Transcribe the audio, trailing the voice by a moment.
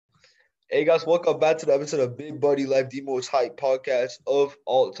Hey guys, welcome back to the episode of Big Buddy Life, the most hype podcast of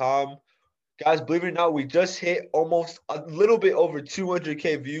all time. Guys, believe it or not, we just hit almost a little bit over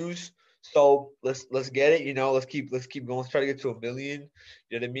 200K views. So let's get it. Let's keep going. Let's try to get to a million.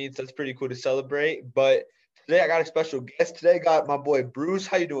 You know what I mean? So that's pretty cool to celebrate. But today I got a special guest. Today I got my boy Bruce.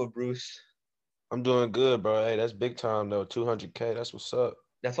 How you doing, Bruce? I'm doing good, bro. Hey, that's big time though. 200K. That's what's up.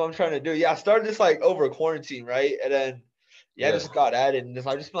 That's what I'm trying to do. Yeah, I started this like over quarantine, right? And then yeah, I Yeah. just got at it and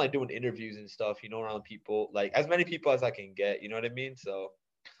I've just been like doing interviews and stuff, around people, like as many people as I can get, you know what I mean? So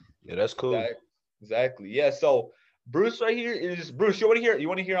Yeah, that's cool. that exactly. Yeah. So Bruce right here is Bruce, you want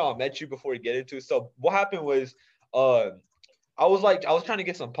to hear how I met you before we get into it. So what happened was uh I was trying to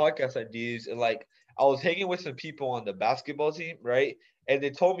get some podcast ideas and like I was hanging with some people on the basketball team, right? And they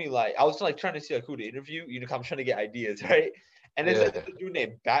told me like I was like trying to see like who to interview, 'cause I'm trying to get ideas, right? And they said Yeah. there's a dude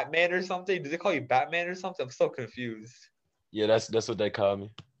named Batman or something. Did they call you Batman or something? I'm so confused. Yeah, that's what they call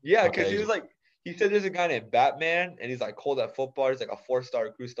me. Yeah, because he was Caucasian. like he said there's a guy named Batman and he's like cold at football. He's like a four-star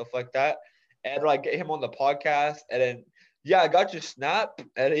recruit, stuff like that. And like get him on the podcast. And then yeah, I got your snap.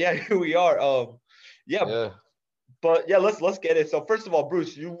 And yeah, here we are. Yeah, Yeah. but yeah, let's get it. So first of all,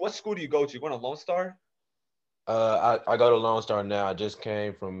 Bruce, you what school do you go to? You going to Lone Star? I go to Lone Star now. I just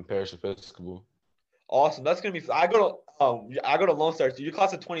came from Parish Episcopal. Awesome. That's gonna be. I go to Lone Star. So you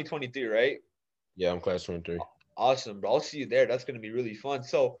class of 2023, right? Yeah, I'm class 23. Awesome, bro. I'll see you there. That's gonna be really fun.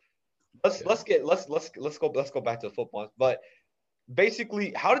 So let's Yeah. let's get let's go back to football. But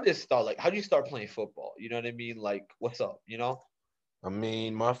basically, how did this start? Like, how did you start playing football? You know what I mean? Like, what's up? I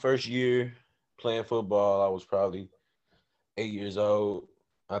mean, my first year playing football, I was probably 8 years old.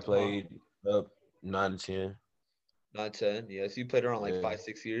 I Huh? played up 9 to 10. Not 10. Yeah. So you played around like Yeah. 5,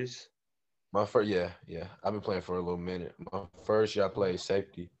 6 years. My first, yeah. I've been playing for a little minute. My first year I played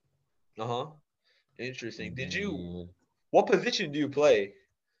safety. Uh huh. Interesting. And Did you? then What position do you play?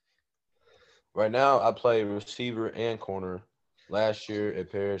 right now I play receiver and corner. Last year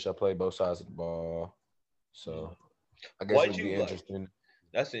at Parrish, I played both sides of the ball. Hmm. So I guess Why'd it'll be you like? interesting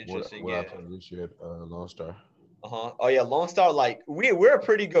That's what interesting. what I Yeah. play this year at Lone Star. Uh-huh. Oh yeah, Lone Star. Like we're a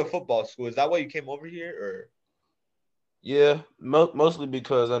pretty good football school. Is that why you came over here, Yeah, mostly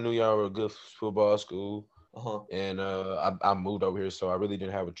because I knew y'all were a good football school, or? Uh-huh. and I moved over here, so I really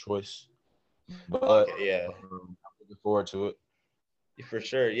didn't have a choice. But Okay, yeah, I'm looking forward to it. for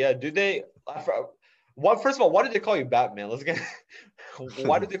sure. Yeah. Do they? What? First of all, why did they call you Batman? Let's get.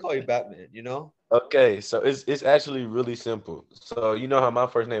 Why did they call you Batman? Okay, so it's actually really simple. So you know how my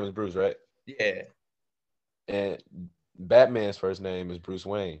first name is Bruce, right? Yeah. And Batman's first name is Bruce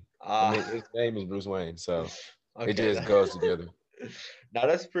Wayne. I Ah. mean, his name is Bruce Wayne, so it Okay. just goes together. Now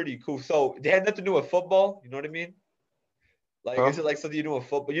that's pretty cool. So they had nothing to do with football. You know what I mean? Like, Huh? is it like something you do with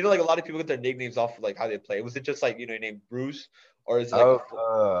football? Like a lot of people get their nicknames off of like how they play. Was it just like your name Bruce, or is it like a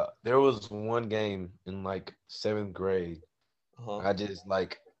Oh, foot? there was one game in like seventh grade. Uh-huh. I just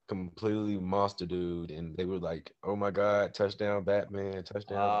like completely monster dude, and they were like, "Oh my God, touchdown Batman,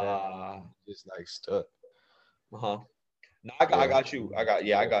 touchdown Batman," Ah. just like stuck. Uh-huh. No, I Yeah, got you. I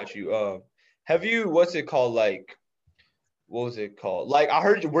got you. Have you what's it called? Like, what was it called? Like, I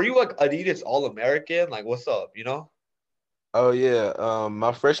heard you. Were you like Adidas All American? Like, what's up? Oh yeah.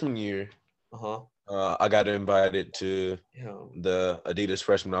 My freshman year, Uh huh. I got invited to Yeah, the Adidas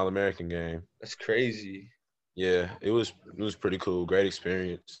Freshman All American game. that's crazy. Yeah, it was pretty cool. Great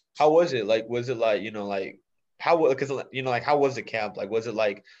experience. How was it? Like, was it like like how? Because like how was the camp? Like, was it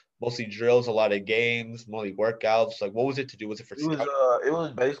like mostly drills, a lot of games, mostly workouts? Like, what was it to do? Was it for scouting? It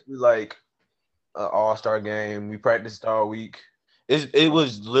was basically like an all-star game. We practiced all week. It Uh-huh.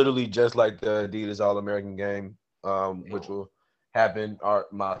 was literally just like the Adidas All American game, which Uh-huh. will happen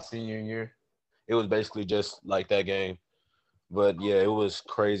my senior year. It was basically just like that game. But yeah, it was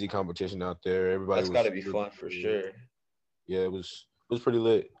crazy competition out there. Everybody That's got was to be really fun for good. sure. Yeah, it was pretty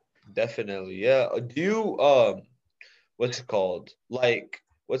lit. Definitely, yeah. Do you what's it called? Like,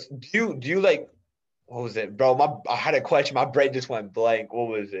 what's do you like? What was it, bro? I had a question. My brain just went blank. What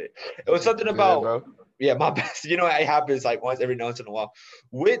was it? It was something You good, about bro? yeah. My best. It happens like once every once in a while.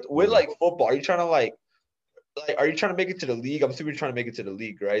 With Yeah. like football, are you trying to like are you trying to make it to the league? I'm assuming you're trying to make it to the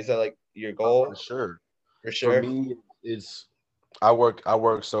league, right? Is that like your For goal sure. for For sure? me, it's I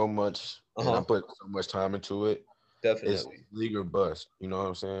work so much Uh and I huh. put so much time into it. It's Definitely. league or bust. You know what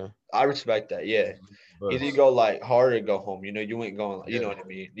I'm saying? I respect that. Yeah. It's league or Either you bust. go like hard or go home. You ain't going. You know Yeah. what I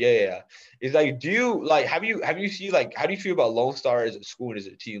mean? Yeah, yeah. Yeah. It's like, do you like? Have you seen like? How do you feel about Lone Star as a school and as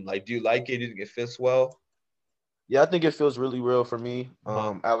a team? Like, do you like it? Do you think it fits well? Yeah, I think it feels really real for me.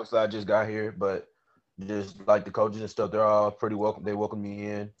 Uh huh. Obviously I just got here, but just like the coaches and stuff, they're all pretty welcome. They welcome me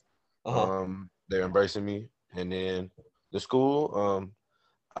in. Uh huh. They're embracing me. And then the school,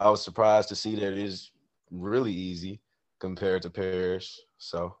 I was surprised to see that it is really easy compared to Parrish.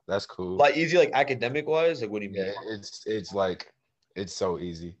 So that's cool. Like easy, like academic wise. Like what do you Yeah, mean? it's like it's so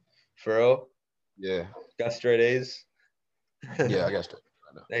easy. For real? Yeah, Got straight A's. yeah. I guess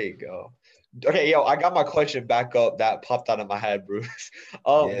right now. There you go. Okay, yo, I got my question back up that popped out of my head, Bruce.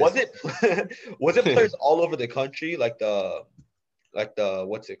 Was Yes. it was it players all over the country, like the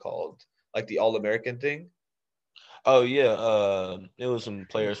what's it called, like the All American thing? Oh yeah. It was some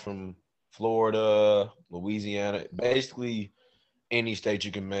players from Florida, Louisiana, basically any state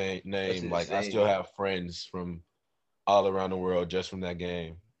you can That's name. Like I still insane. have friends from all around the world just from that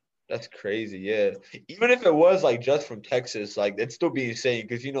game. That's crazy. Yeah, even if it was like just from Texas, like it'd still be insane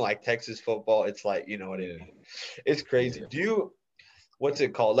because like Texas football, it's like you know what I Yeah, mean. It's crazy. yeah, Do you what's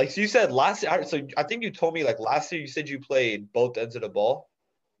it called? Like so you said last year. So I think you told me like last year you said you played both ends of the ball.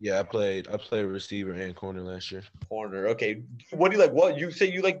 yeah. I played receiver and corner last year. Corner. Okay. What do you like? What you say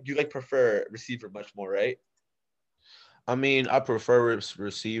you like prefer receiver much more, right? I mean, I prefer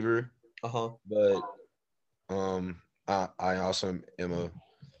receiver, Uh-huh. but I also am a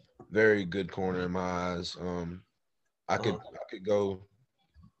very good corner in my eyes. I could Uh-huh. I could go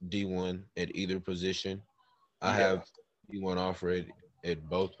D1 at either position. I Yeah. have D1 offer at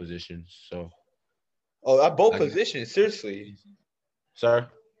both positions, so Oh, at both I guess. positions, seriously. Sir,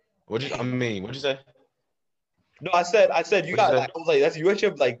 I Dang. mean, what'd you say? No, I said you What'd you got say? like I was like that's you actually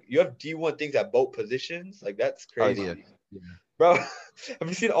have like you have D1 things at both positions. Like that's Oh yeah, crazy. yeah, Bro, have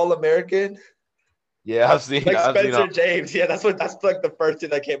you seen All American? yeah. I've seen Like I've seen Spencer James. Yeah, that's like the first thing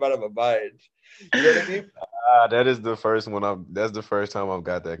that came out of my mind. You know what I mean? That is the first one. That's the first time I've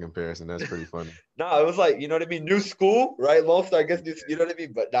got that comparison. That's pretty funny. No, it was like, you know what I mean? New school, right? Lone Star, I guess, you know what I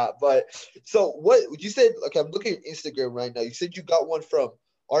mean? But not. But so what you said, okay, I'm looking at Instagram right now. You said you got one from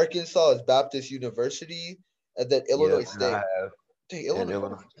Arkansas as Baptist University and then Illinois Yep, and I State. have Dang, in Illinois.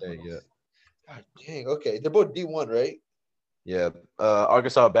 Illinois State. Yeah, God dang. Okay. They're both D1, right? yeah.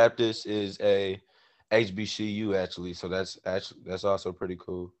 Arkansas Baptist is a HBCU actually, so that's also pretty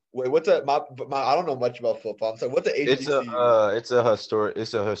cool. Wait, what's that? I don't know much about football. I'm sorry. What's the HBCU?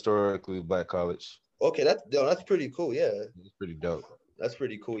 It's a historically black college. Okay, that's pretty cool. Yeah. It's pretty dope. That's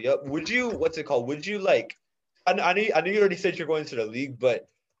pretty cool. Yep. What's it called? Would you like, I know you already said you're going to the league, but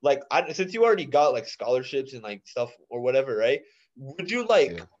like, since you already got like scholarships and like stuff or whatever, right? Would you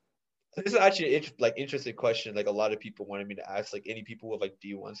like, Yeah, this is actually an interesting question. Like a lot of people wanted me to ask, like any people with like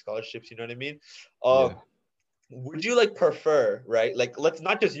D1 scholarships, you know what I mean? yeah. Would you like prefer, right? Like, let's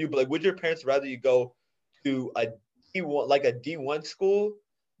not just you, but like, would your parents rather you go to a D1, like a D1 school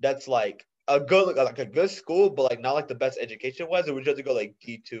that's like a good school, but like not like the best education wise, or would you rather go like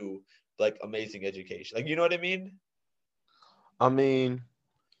D2, like amazing education? Like, you know what I mean? I mean,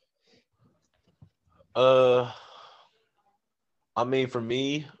 uh, for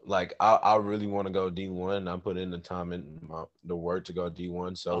me, like I really want to go D1. I put in the time and the work to go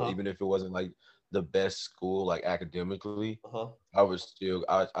D1. Uh So huh. even if it wasn't like the best school, like academically, Uh huh.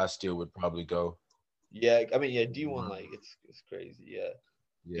 I still would probably go. Yeah. I mean, yeah, D1, like it's crazy. Yeah.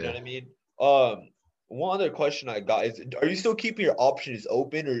 You know Yeah. what I mean? Um, One other question I got is, are you still keeping your options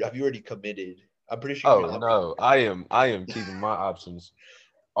open, or have you already committed? I'm pretty sure Oh your options. no, I am keeping my options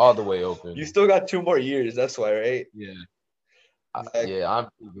all the way You open. still got 2 more years. That's why, right? Yeah. Like, Yeah, I'm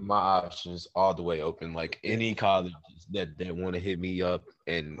keeping my options all the way open. Like any colleges that want to hit me up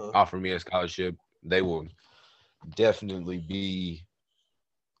and huh. offer me a scholarship, they will definitely be,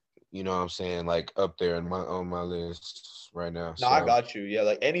 what I'm saying, like up there in my on my list right now. No, I So got you. Yeah,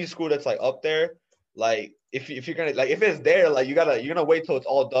 like any school that's like up there, like if you're gonna like if it's there, like you're gonna wait till it's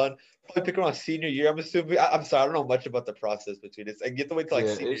all done. Probably pick around senior year. I'm assuming. I'm sorry, I don't know much about the process between this. And you have to wait till like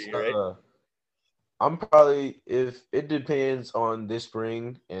yeah, senior it's year, right? I'm probably, if it depends on this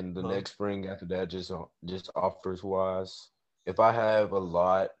spring and the Huh? next spring after that, just offers wise. If I have a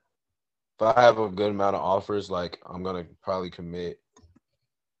lot, if I have a good amount of offers, like I'm gonna probably commit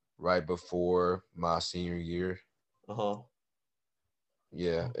right before my senior year. Uh huh.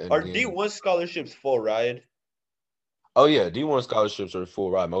 Yeah, Are and then D1 scholarships full ride? oh yeah, D1 scholarships are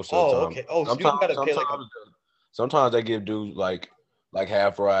full ride most of the Oh, time. okay. Oh, so you don't Sometimes, gotta pay like a. sometimes they give dudes like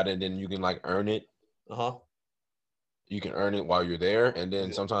half ride, and then you can like earn it. Uh huh. You can earn it while you're there, and then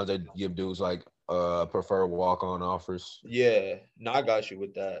Yeah. sometimes they give dudes like prefer walk on offers. Yeah, no, I got you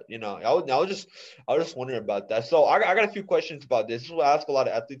with that. I was just wondering about that. So I got a few questions about this. This is what I ask a lot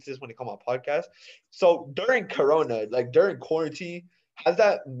of athletes this when they come on podcast. So during Corona, like during quarantine, has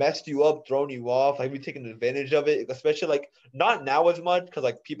that messed you up, thrown you off? Have you taken advantage of it? Especially like not now as much because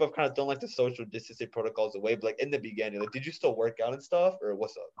like people have kind of thrown like the social distancing protocols away. But like in the beginning, like did you still work out and stuff or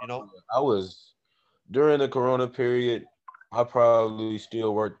what's up? I was during the Corona period. I probably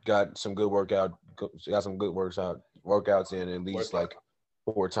still got some good workouts in at least Workout. like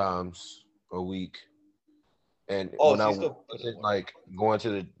 4 times a week. And Oh, when so I you still put in wasn't work. like going to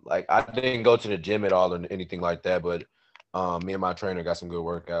the like, I didn't go to the gym at all or anything like that, but me and my trainer got some good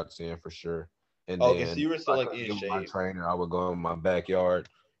workouts in for sure. And Okay, so then you were if still I like couldn't in get with my shape. trainer, I would go in my backyard,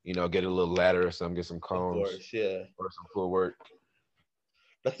 get a little ladder or something, get some Of cones course, yeah. or some footwork.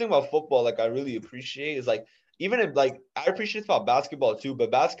 The thing about football, like I really appreciate, is like even if like I appreciate about basketball too,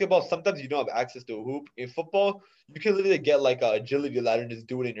 but basketball sometimes you don't have access to a hoop. In football, you can literally get like a agility ladder and just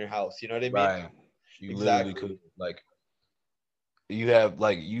do it in your house. You know what I mean? Right. You literally could Exactly. like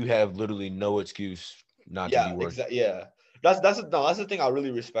you have literally no excuse not to Yeah, be working. exactly. Yeah, that's the thing I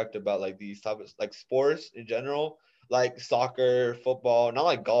really respect about like these type of like sports in general, like soccer, football, not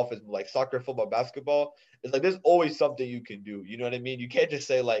like golf is like soccer, football, basketball. It's like there's always something you can do. You know what I mean? You can't just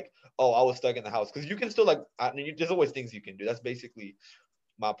say like, oh, I was stuck in the house because you can still like. I mean, there's always things you can do. That's basically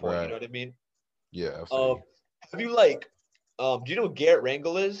my point. You know Right. what I mean? Yeah, I feel Um, you. have you like, do you know who Garrett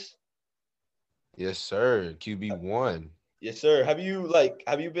Rangel is? Yes, sir. QB1. Yes, sir. Have you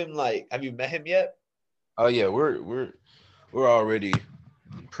met him yet? Oh yeah, we're already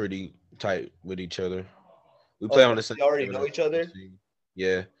pretty tight with each other. We Oh, play you on the same you already team. know each other?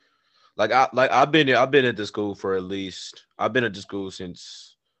 Yeah. I've been at the school for at least I've been at the school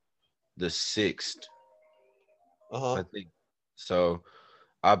since the sixth, Uh I huh. think. So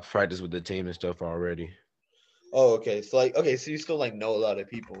I've practiced with the team and stuff already. Oh, okay. So like, okay, so you still like know a lot of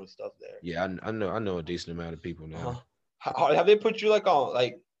people and stuff there. Yeah, I know a decent amount of people now. Uh-huh. Have they put you like on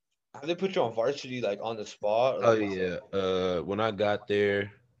like have they put you on varsity like on the spot or Oh like what's up? yeah. When I got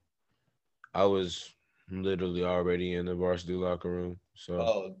there, I was literally already in the varsity locker room. So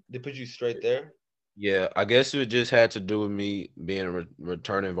Oh, they put you straight there? yeah, I guess it just had to do with me being a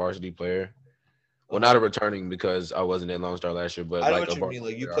returning varsity player. Well, not a Uh-huh. returning because I wasn't in Lone Star last year, but I know like what a you mean.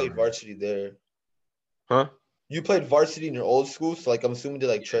 varsity Like you player played already. varsity there. Huh? You played varsity in your old school, so like I'm assuming they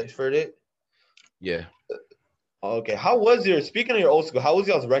like Yeah. transferred it. Yeah. Okay. How was your speaking of your old school, how was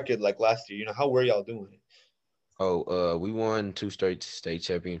y'all's record like last year? You know, how were y'all doing? Oh, we won two straight state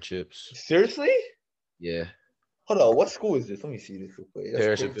championships. Seriously? Yeah. Hold on, what school is this? Let me see this real quick. That's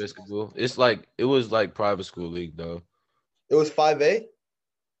Parish crazy. Episcopal. It was like private school league though. It was 5A?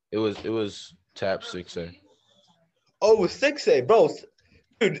 It was tap 6A. Oh, it was 6A, bro.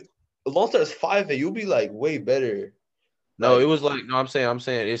 Dude, Lone Star is 5A. You'll be like way better. No, Like, it was like no, I'm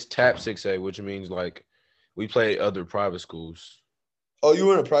saying it's tap 6A, which means like we played other private schools. oh, you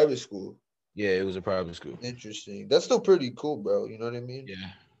were in a private school. Yeah, it was a private school. Interesting. That's still pretty cool, bro. You know what I mean? Yeah.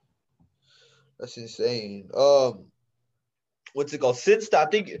 That's insane. What's it called? Since that, I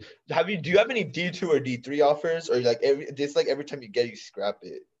think do you have any D2 or D3 offers, or like every time you get it, you scrap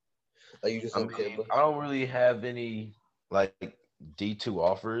it, like you just I mean, okay, but I don't really have any like D2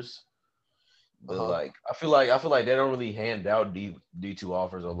 offers, uh but huh. like I feel like they don't really hand out D2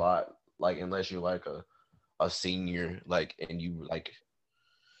 offers a lot, like unless you're like a senior, like and you like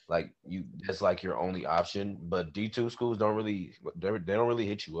you that's like your only option. But D2 schools they don't really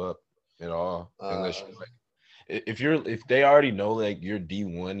hit you up at all unless Uh, you're like if they already know like you're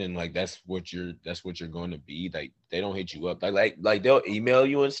D1 and like that's what you're going to be, like they don't hit you up like they'll email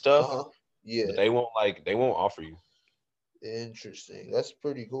you and uh stuff, huh. but Yeah. they won't offer you. Interesting. That's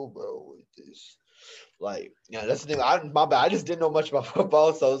pretty cool, bro. With this, like, yeah, that's the thing. My bad. I just didn't know much about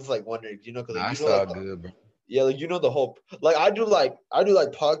football, so I was like wondering, because like Nah, you it's know, like all good, bro. yeah, like the whole like I do like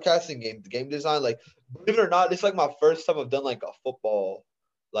podcasting game design. Like believe it or not, it's like my first time I've done like a football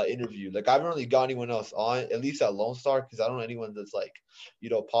like interview. Like I haven't really got anyone else on, at least at Lone Star, because I don't know anyone that's like,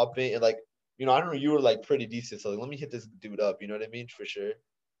 popping and like, I don't know, you were like pretty decent. So like, let me hit this dude up, you know what I mean? For sure.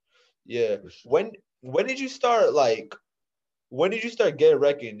 Yeah. For sure. When did you start like when did you start getting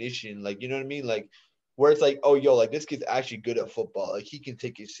recognition? Like, you know what I mean? Like where it's like, oh yo, like this kid's actually good at football. Like he can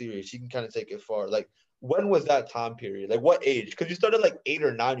take it serious. He can kind of take it far. Like when was that time period? Like what age? Because you started like 8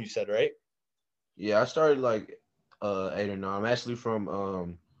 or 9, you said, right? Yeah, I started like 8 or 9. I'm actually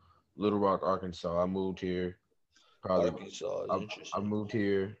from Little Rock, Arkansas. I moved here probably Arkansas is I interesting. moved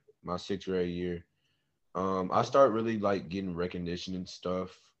here my 6th or 8th year. I Uh-huh. started really like getting recognition and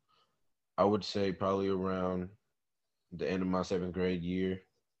stuff. I would say probably around the end of my 7th grade year.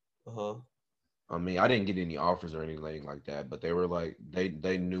 Uh-huh. I mean, I didn't get any offers or anything like that, but they were like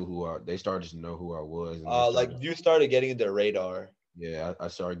they knew they started to know who I was, and they Like started. you started getting their radar. Yeah, I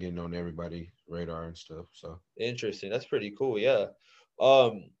started getting on everybody radar and stuff. So Interesting. That's pretty cool. Yeah.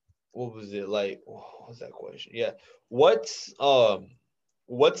 Um, what was it like? What was that question? Yeah. What's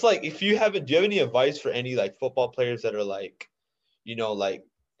what's like if you haven't do you have any advice for any like football players that are like, like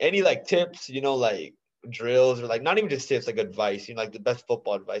any like tips, like drills or like not even just tips, like advice, like the best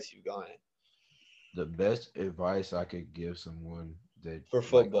football advice you've gotten The best advice I could give someone that for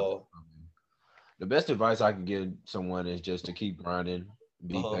like football. the best advice I can give someone is just to keep grinding,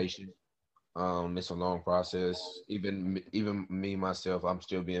 be Uh-huh. patient. It's a long process. Even me myself, I'm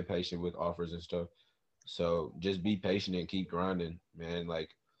still being patient with offers and stuff. So just be patient and keep grinding, man. Like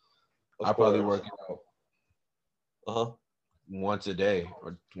Of I probably course. work out Uh-huh. once a day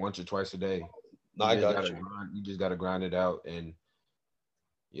or once or twice a day. No, I got you. You just gotta grind it out, and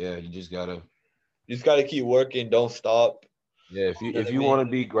yeah, you just gotta. You just gotta keep working, don't stop. Yeah, You know if what I you want mean? to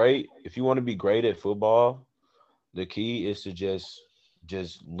be great, if you want to be great at football, the key is to just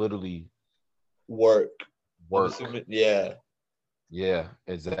literally Work. I'm work. assuming, yeah. Yeah,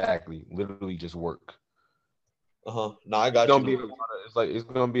 exactly. Literally just work. Uh-huh. No, I It's got gonna you. be a lot of, it's like it's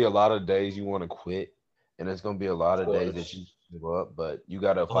gonna be a lot of days you want to quit, and it's gonna be a lot Of of days that course. you give up, but you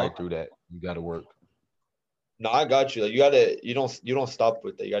gotta Uh-huh. fight through that. You gotta work. No, I got you. Like you don't stop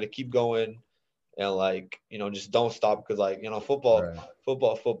with it. You gotta keep going and like, just don't stop because like, football, Right.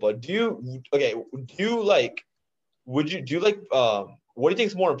 football. Do you like what do you think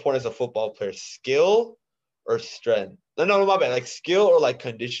is more important as a football player? Skill or strength? No, my bad. Like skill or like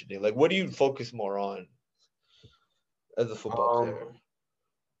conditioning? Like what do you focus more on as a football Um, player?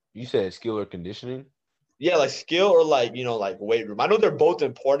 you said skill or conditioning. Yeah, like skill or like, like weight room. I know they're both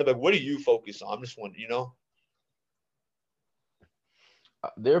important, but what do you focus on? I'm just wondering.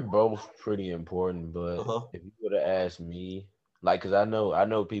 They're both pretty important, but Uh-huh. if you would have asked me, like, cause I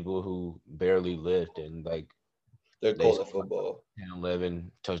know people who barely lift and like They're they cold at score football. 10,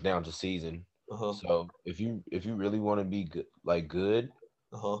 11 touchdowns a season. Uh-huh. So if you really want to be good, like good,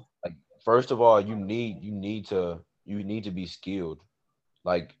 Uh-huh. like first of all, you need to be skilled.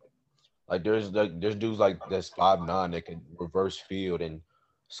 Like there's dudes like that's 5'9" that can reverse field and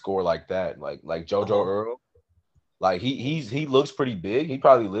score like that. Like JoJo Uh-huh. Earl. Like he looks pretty big. He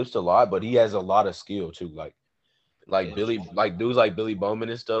probably lifts a lot, but he has a lot of skill too. Like Billy, Interesting. like dudes like Billy Bowman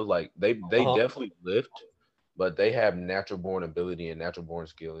and stuff. Like they Uh-huh. definitely lift, but they have natural born ability and natural born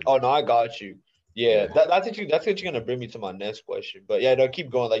skill. And Oh no, I got you. Yeah, yeah, that's actually gonna bring me to my next question. But yeah, no, keep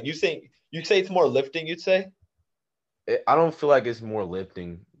going. Like you say it's more lifting, you'd say? I don't feel like it's more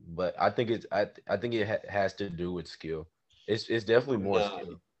lifting, but I think it has to do with skill. It's definitely more No.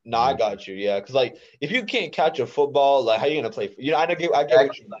 skill No, than I lifting. got you. Yeah, because like if you can't catch a football, like how you gonna play? I get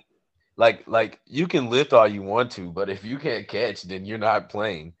what you Exactly. mean. Like you can lift all you want to, but if you can't catch, then you're not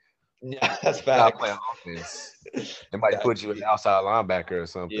playing. Yeah, that's You're not playing facts. offense. It might put you as Exactly. an outside linebacker or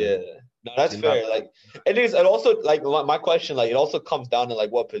something. Yeah. No, that's You're not. fair. Like it also like my question, like it also comes down to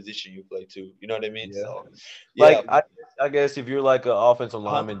like what position you play too. You know what I mean? Yeah. So yeah. Like I guess if you're like an offensive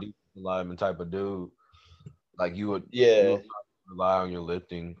Uh-huh. lineman, defensive lineman type of dude, like you Yeah, would probably rely on your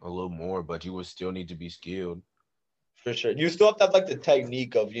lifting a little more, but you would still need to be skilled. for sure. You still have to have like the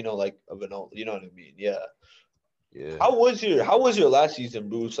technique of, like of an old, you know what I mean? Yeah. Yeah. How was your last season,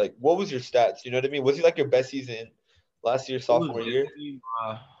 Bruce? Like what was your stats? You know what I mean? Was he like your best season last year, It was sophomore year? definitely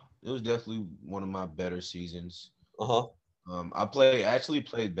it was definitely one of my better seasons. Uh-huh. Actually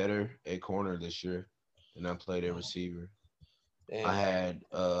played better at corner this year than I played at receiver. I Damn. had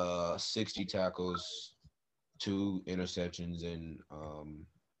 60 tackles, 2 interceptions, and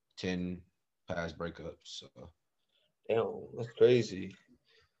 10 pass breakups. So Damn, that's crazy.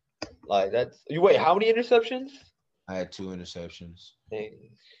 Like that's you wait, how many interceptions? I had 2 interceptions.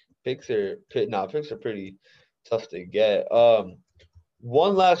 Dang. Picks are pretty tough to get.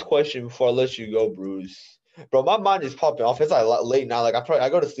 One last question before I let you go, Bruce. Bro, my mind is popping off. It's like late now. Like I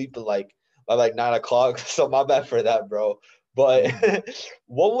go to sleep at like by like 9 o'clock. So my bad for that, bro. But Mhm.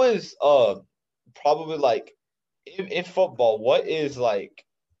 what was probably like in football? What is like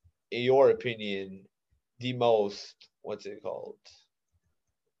in your opinion the most what's it called?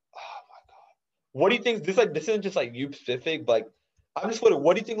 Oh my god. What do you think? This isn't just like you specific, but like I'm just wondering.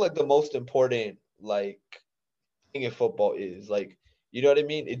 What do you think like the most important like thing in football is like? You know what I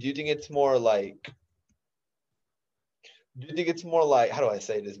mean? Do you think it's more like Do you think it's more like how do I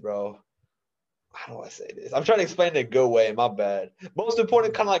say this, bro? How do I say this? I'm trying to explain it in a good way. My bad. Most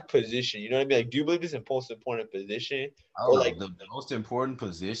important, kind of like position. You know what I mean? Like, do you believe this is most important position, or Oh, like, the most important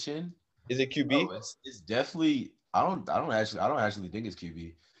position? is it Oh, QB? it's definitely. I don't actually think it's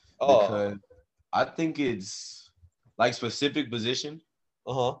QB Oh, because I think it's like specific position.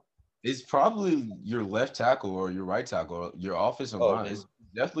 uh huh. It's probably your left tackle or your right tackle or your offensive Oh line. no,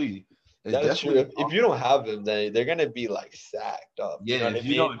 Definitely it's that is true. definitely If you don't have them, then they're gonna be like sacked up. yeah. You know what I If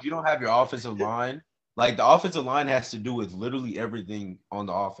you mean? don't if you don't have your offensive line, like the offensive line has to do with literally everything on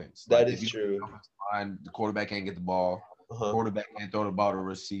the offense. That Like if is you don't have true. the offensive line, the quarterback can't get the ball, Uh huh. quarterback can't throw the ball to a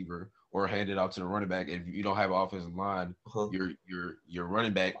receiver, or hand it off to the running back. If you don't have an offensive line, Uh-huh. your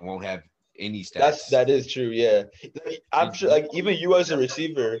running back won't have any stats. That is true. Yeah, like, I'm sure. Like even you as a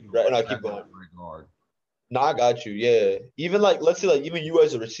receiver, right? And I keep That's going. not right guard. No, I got you. Yeah. Even like let's say like even you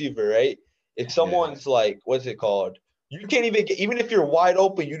as a receiver, right? If Yeah, someone's like what's it called? You can't even get even if you're wide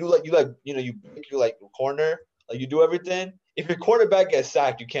open, you break your like corner, like you do everything. If your quarterback gets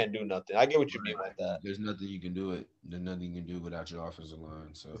sacked, you can't do nothing. I get what you right. mean by that. There's nothing you can do it. There's nothing you can do without your offensive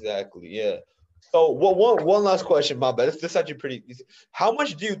line. So Exactly. Yeah. So what one last question, my bad. This is actually pretty easy. How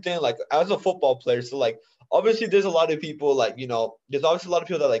much do you think like as a football player, so like obviously there's a lot of people like, there's obviously a lot of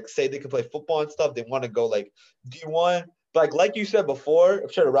people that like say they can play football and stuff. They want to go like D1. But like you said before, I'm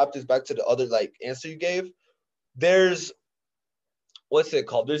trying to wrap this back to the other like answer you gave. There's what's it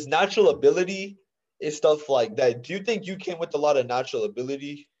called? There's natural ability and stuff like that. Do you think you came with a lot of natural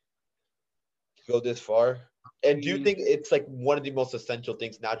ability to go this far? I And do you mean, think it's like one of the most essential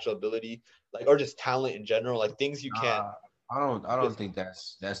things, natural ability, like or just talent in general, like things you can't nah, I don't just think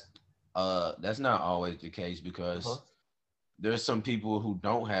that's not always the case uh-huh, because there's some people who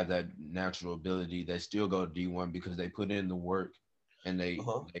don't have that natural ability that still go to D1 because they put in the work and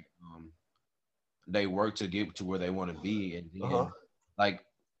uh-huh, they work to get to where they want to be, and uh-huh. then like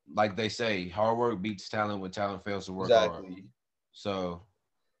like they say, hard work beats talent when talent fails to work hard. Exactly. So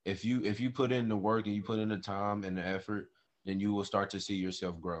if you put in the work and you put in the time and the effort, then you will start to see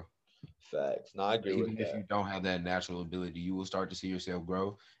yourself grow. Facts. No, I agree with Even if that. you don't have that natural ability, you will start to see yourself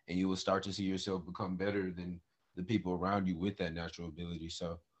grow, and you will start to see yourself become better than the people around you with that natural ability.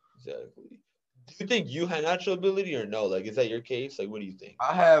 So Exactly. Do you think you had natural ability or no? Like, is that your case? Like, what do you think?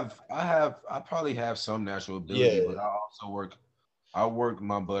 I probably have some natural ability, Yeah, but I work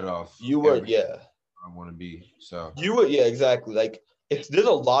my butt off you were. every Yeah, I want to be. So you were. Yeah, exactly. Like, it's there's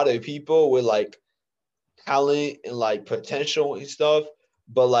a lot of people with like talent and like potential and stuff,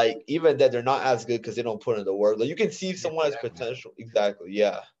 but like even that they're not as good because they don't put in the work. Like, you can see if someone has exactly. potential. Exactly.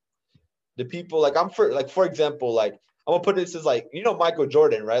 Yeah. The people like for example like I'm gonna put this as like Michael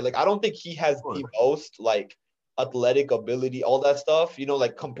Jordan, right? Like I don't think he has Of course. the most like athletic ability, all that stuff,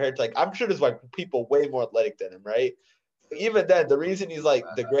 like compared to like I'm sure there's like people way more athletic than him, right? Even then, the reason he's like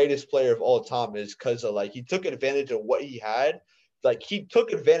the greatest player of all time is because of like he took advantage of what he had. Like he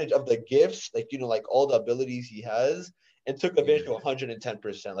took advantage of the gifts, like like all the abilities he has, and took Yeah, advantage of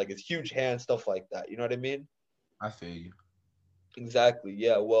 110%, like his huge hands, stuff like that. You know what I mean? I feel you. Exactly.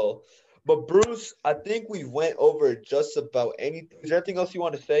 Yeah. Well, but Bruce, I think we went over just about anything. Is there anything else you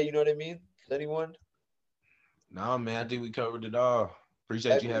want to say? You know what I mean? Does anyone? No, man, I think we covered it all.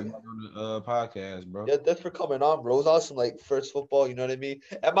 Appreciate you Exactly. having me on the podcast, bro. Yeah, thanks for coming on, bro. It was awesome, like first football. You know what I mean?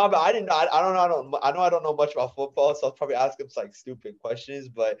 And my bad, I didn't know. I don't know. I know I don't know much about football, so I'll probably ask him some like stupid questions.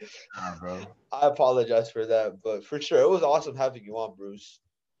 But Nah, bro. I apologize for that. But for sure, it was awesome having you on, Bruce.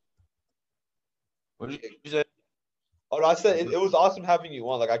 What did Yeah. you say? Oh no, I said it was awesome having you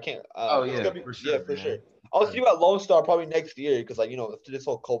on. Like I can't. Oh It's yeah, gonna be for yeah sure, for sure. man. I'll For see sure. you at Lone Star probably next year because like after this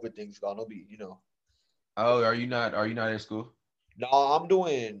whole COVID thing's gone, it'll be. Oh, are you not in school? No, I'm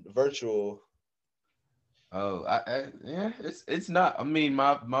doing virtual. Oh, yeah, it's not. I mean,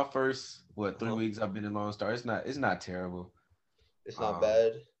 my first three Uh-huh. weeks I've been in Lone Star. It's not terrible. It's not Um,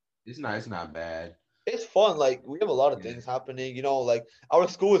 bad. it's not bad. It's fun. Like we have a lot of Yeah, things happening. Like our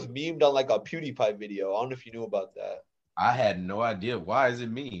school was memed on like a PewDiePie video. I don't know if you knew about that. I had no idea. Why is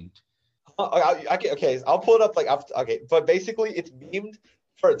it mean? Okay, I'll pull it up like after. Okay, but basically it's memed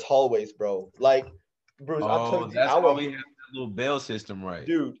for its hallways, bro. Like, Bruce, I'm Oh, telling you, that's why we have that little bell system, right?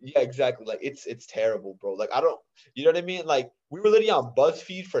 dude. Yeah, exactly. Like it's terrible, bro. Like I don't, you know what I mean? Like we were literally on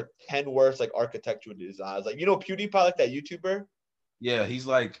BuzzFeed for 10 worst like architectural designs. Like PewDiePie, like that YouTuber. Yeah, he's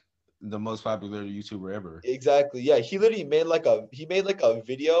like the most popular YouTuber ever. Exactly. Yeah, he literally made like a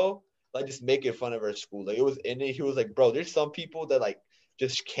video like just making fun of our school. Like it was in it. He was like, "Bro, there's some people that like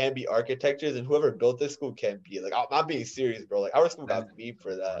just can't be architects, and whoever built this school can't be." Like I'm not being serious, bro. Like our school That is got memed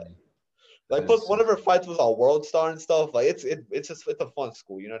for so that. funny. Like That plus is one so. of our fights was on World Star and stuff. Like it's a fun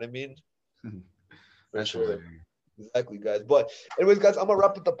school. You know what I mean? For That's sure. hilarious. Exactly, guys. But anyways, guys, I'm gonna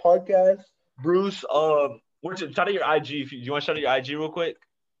wrap up the podcast. Bruce, shout out your IG. If you, do you want to shout out your IG real quick?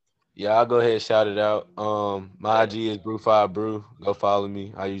 Yeah, I'll go ahead and shout it out. My Yeah. IG is Brew5Brew. Go follow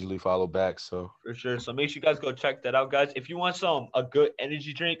me. I usually follow back. So For sure. So make sure you guys go check that out, guys. If you want a good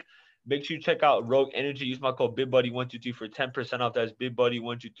energy drink, make sure you check out Rogue Energy. Use my code BigBuddy123 for 10% off. That's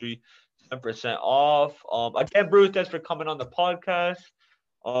BigBuddy123, 10% off. Again, Bruce, thanks for coming on the podcast.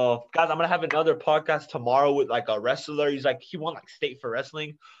 Guys, I'm gonna have another podcast tomorrow with like a wrestler. He won like state for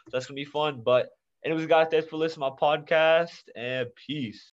wrestling, so that's gonna be fun. But anyways, guys, thanks for listening to my podcast and peace.